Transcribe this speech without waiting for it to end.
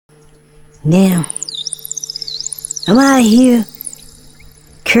Now, I'm out here.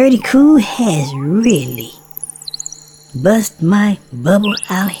 Curdy Cool has really bust my bubble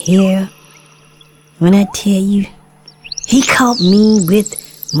out here. When I tell you, he caught me with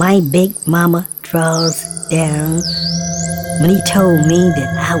my big mama drawers down when he told me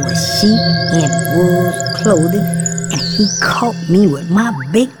that I was sheep in wolf's clothing, and he caught me with my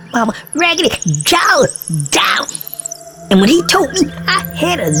big mama raggedy drawers down. And when he told me I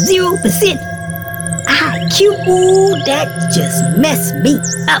had a 0% IQ, ooh, that just messed me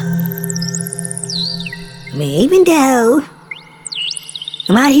up. I mean, even though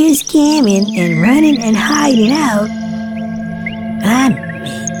I'm out here scamming and running and hiding out,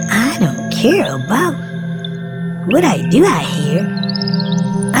 I don't care about what I do out here.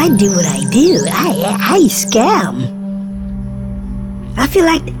 I do what I do. I scam. I feel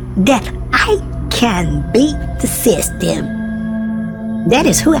like that I can beat the system. That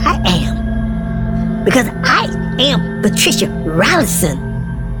is who I am. Because I am Patricia Rollinson.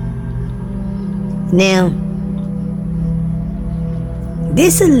 Now,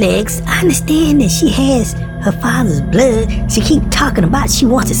 this Alex, I understand that she has her father's blood. She keep talking about she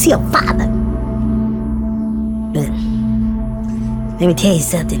wants to see her father. But let me tell you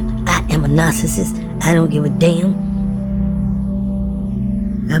something. I am a narcissist. I don't give a damn.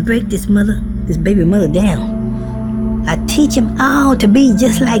 I break this baby mother down. I teach them all to be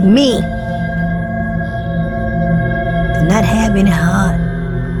just like me. To not have any heart.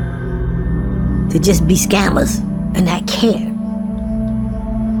 To just be scammers and not care.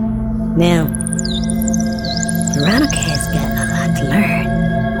 Now, Veronica has got a lot to learn.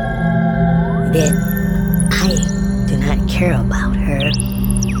 That I do not care about her.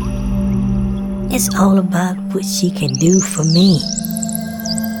 It's all about what she can do for me.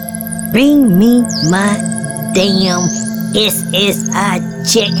 Bring me my damn SSI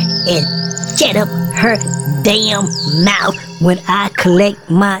check and shut up her damn mouth when I collect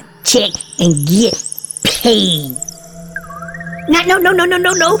my check and get paid.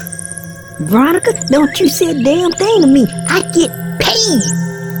 No. Veronica, don't you say a damn thing to me. I get paid.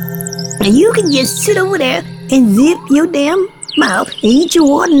 And you can just sit over there and zip your damn mouth and eat your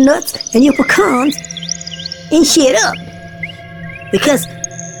walnuts and your pecans and shut up. Because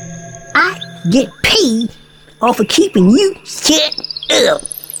I get paid off of keeping you shut up.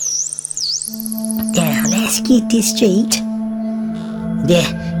 Now, let's get this straight.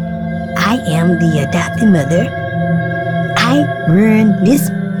 That I am the adopted mother. I run this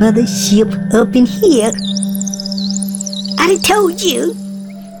mothership up in here. I done told you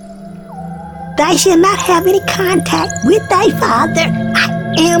thou shalt not have any contact with thy father.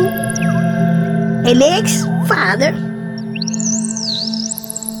 I am Alex's father.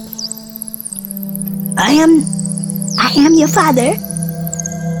 I am your father.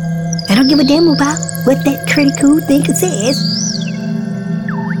 I don't give a damn about what that Curdy Cool thinker says.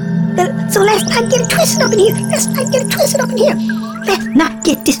 So let's not get it twisted up in here. Let's not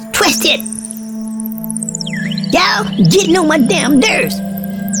get this twisted. Y'all getting on my damn nerves.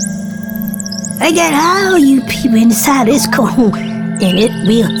 I got all you people inside this cocoon, and it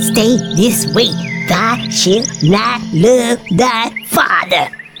will stay this way. Thou shalt not love thy father.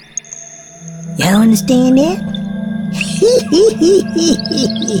 Y'all understand that?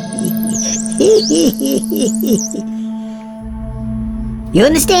 You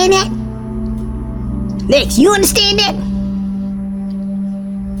understand that? Lex, you understand that?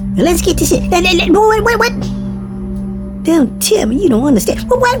 Now let's get this shit. What? Don't tell me you don't understand.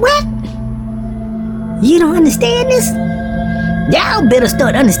 What? You don't understand this? Y'all better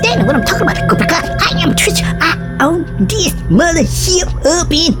start understanding what I'm talking about. Because I am Patricia. I own this mothership up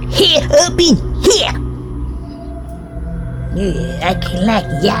in here. Yeah, I can like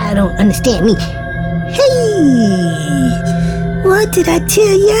y'all don't understand me. Hey, what did I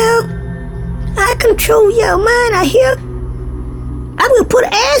tell y'all? I control your mind out here. I'm gonna put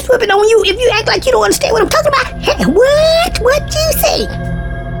an ass whipping on you if you act like you don't understand what I'm talking about. Hey, what you say?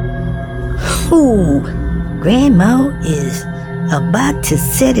 Ooh, Grandma is about to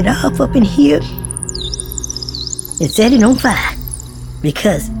set it off up in here and set it on fire.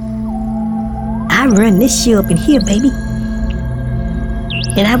 Because I run this show up in here, baby.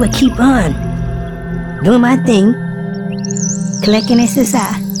 And I would keep on doing my thing, collecting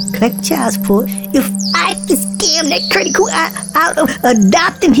SSI, collecting child support. If I can scam that Curdy Cool out of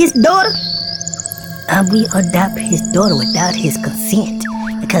adopting his daughter, I will adopt his daughter without his consent.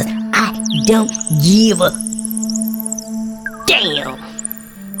 Because I don't give a damn.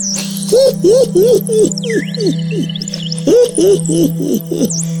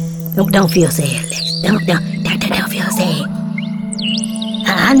 Don't feel sad, Lex. Don't feel sad.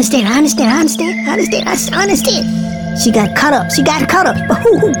 I understand. She got caught up. But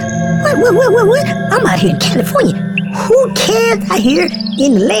who? What? I'm out here in California. Who cares out here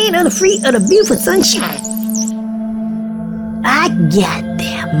in the land of the free, of the beautiful sunshine? I got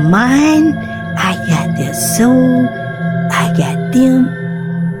their mind. I got their soul. I got them.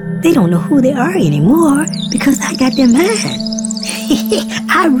 They don't know who they are anymore because I got their mind.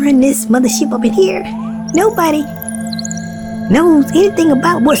 I run this mothership up in here. Nobody knows anything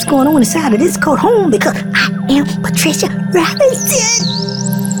about what's going on inside of this cold home because I am Patricia Robinson.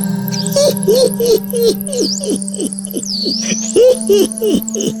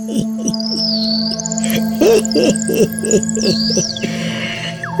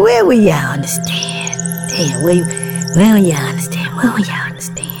 Where will y'all understand? Damn, where will y'all understand?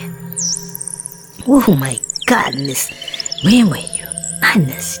 Oh my goodness. When will you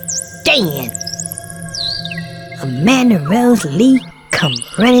understand? Amanda Rose Lee come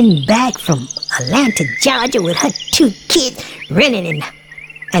running back from Atlanta, Georgia with her 2 kids running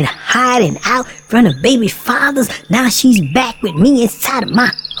and hiding out from the baby fathers. Now she's back with me inside of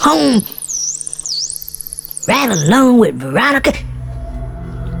my home. Right along with Veronica.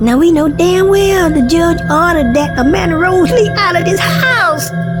 Now we know damn well the judge ordered that Amanda Rose Lee out of this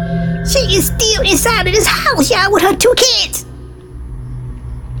house. She is still inside of this house, y'all, with her 2 kids.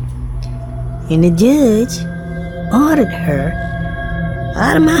 And the judge ordered her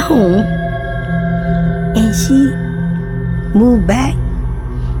out of my home, and she moved back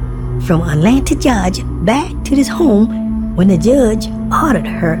from Atlanta, Georgia, back to this home when the judge ordered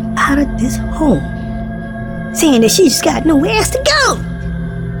her out of this home, saying that she's got nowhere else to go.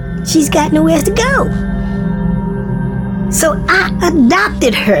 So I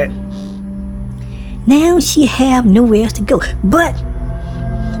adopted her. Now she have nowhere else to go, but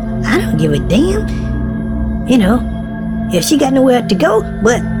I don't give a damn, if she got nowhere to go,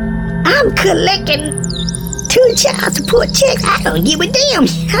 but I'm collecting 2 child support checks. I don't give a damn.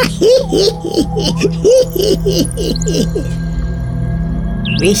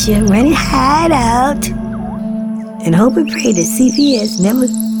 We should run and hide out and hope and pray that CPS never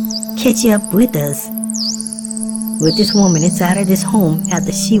catch up with us, with this woman inside of this home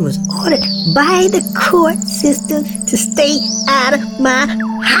after she was ordered by the court system to stay out of my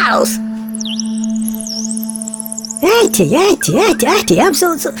house. Auntie, I'm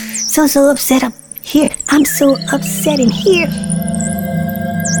so upset up here. I'm so upset in here.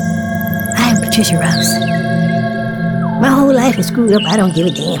 I am Patricia Robinson. My whole life is screwed up. I don't give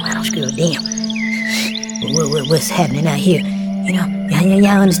a damn. I don't screw a damn. What's happening out here?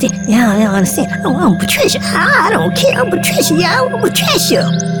 Y'all understand? Y'all understand? Oh, I'm Patricia. I don't care. I'm Patricia, y'all. I'm Patricia.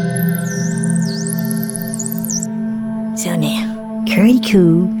 So now, Curdy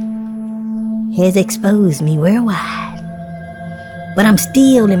Coo has exposed me worldwide. But I'm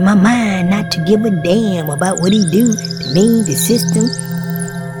still in my mind not to give a damn about what he do to me, the system,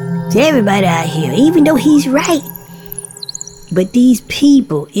 to everybody out here, even though he's right. But these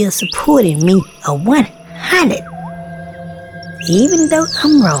people is supporting me a 100. Even though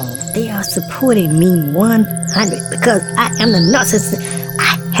I'm wrong, they are supporting me 100 because I am the narcissist.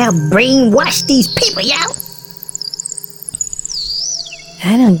 I have brainwashed these people, y'all.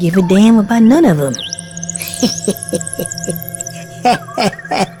 I don't give a damn about none of them.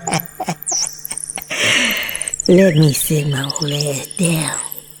 Let me sit my whole ass down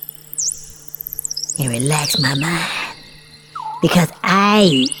and relax my mind because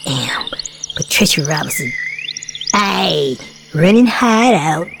I am Patricia Robinson. I run and hide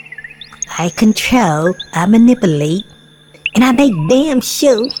out, I control, I manipulate, and I make damn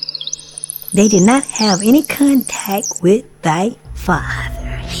sure they did not have any contact with thy father.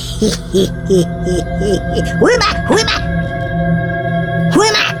 Who am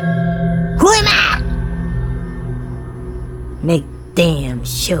I? Make damn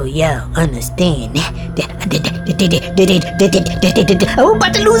sure y'all understand that. I'm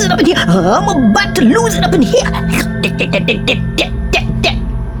about to lose it up in here.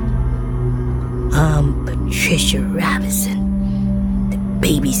 I'm Patricia Robinson, the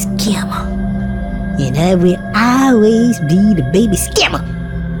baby scammer. And I will always be the baby scammer.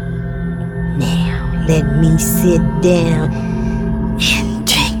 Now, let me sit down and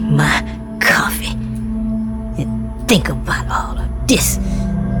drink my coffee and think about all of this.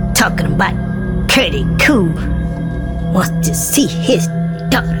 Talking about Curdy Coo wants to see his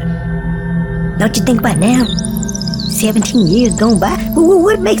daughter. Don't you think about now? 17 years gone by.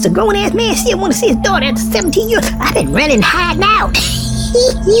 What makes a grown-ass man still want to see his daughter after 17 years? I done run and hide now.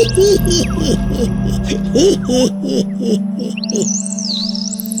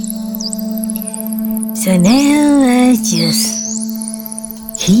 So now I just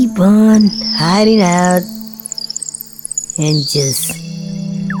keep on hiding out and just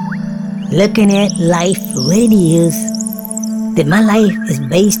looking at life for what it is, that my life is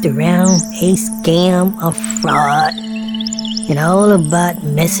based around a scam, a fraud, and all about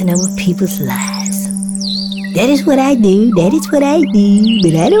messing up with people's lives. That is what I do, but I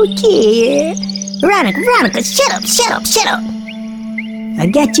don't care. Veronica, shut up. I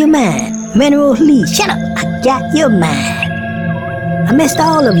got your mind. Mineral Lee, shut up, I got your mind. I messed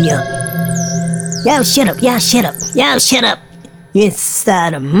all of you up. Y'all shut up. You're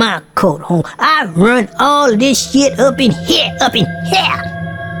inside of my coat home. I run all this shit up in here.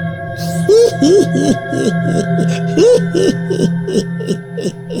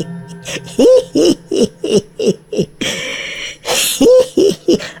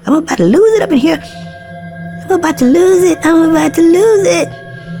 I'm about to lose it up in here. I'm about to lose it.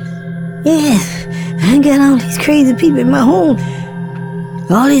 Yeah, I got all these crazy people in my home.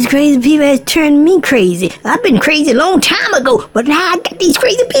 All these crazy people has turned me crazy. I've been crazy a long time ago, but now I got these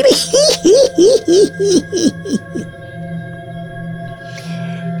crazy people.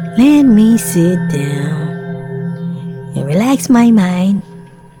 Let me sit down and relax my mind.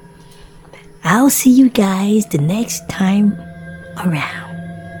 I'll see you guys the next time around.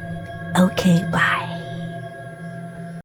 Okay, bye.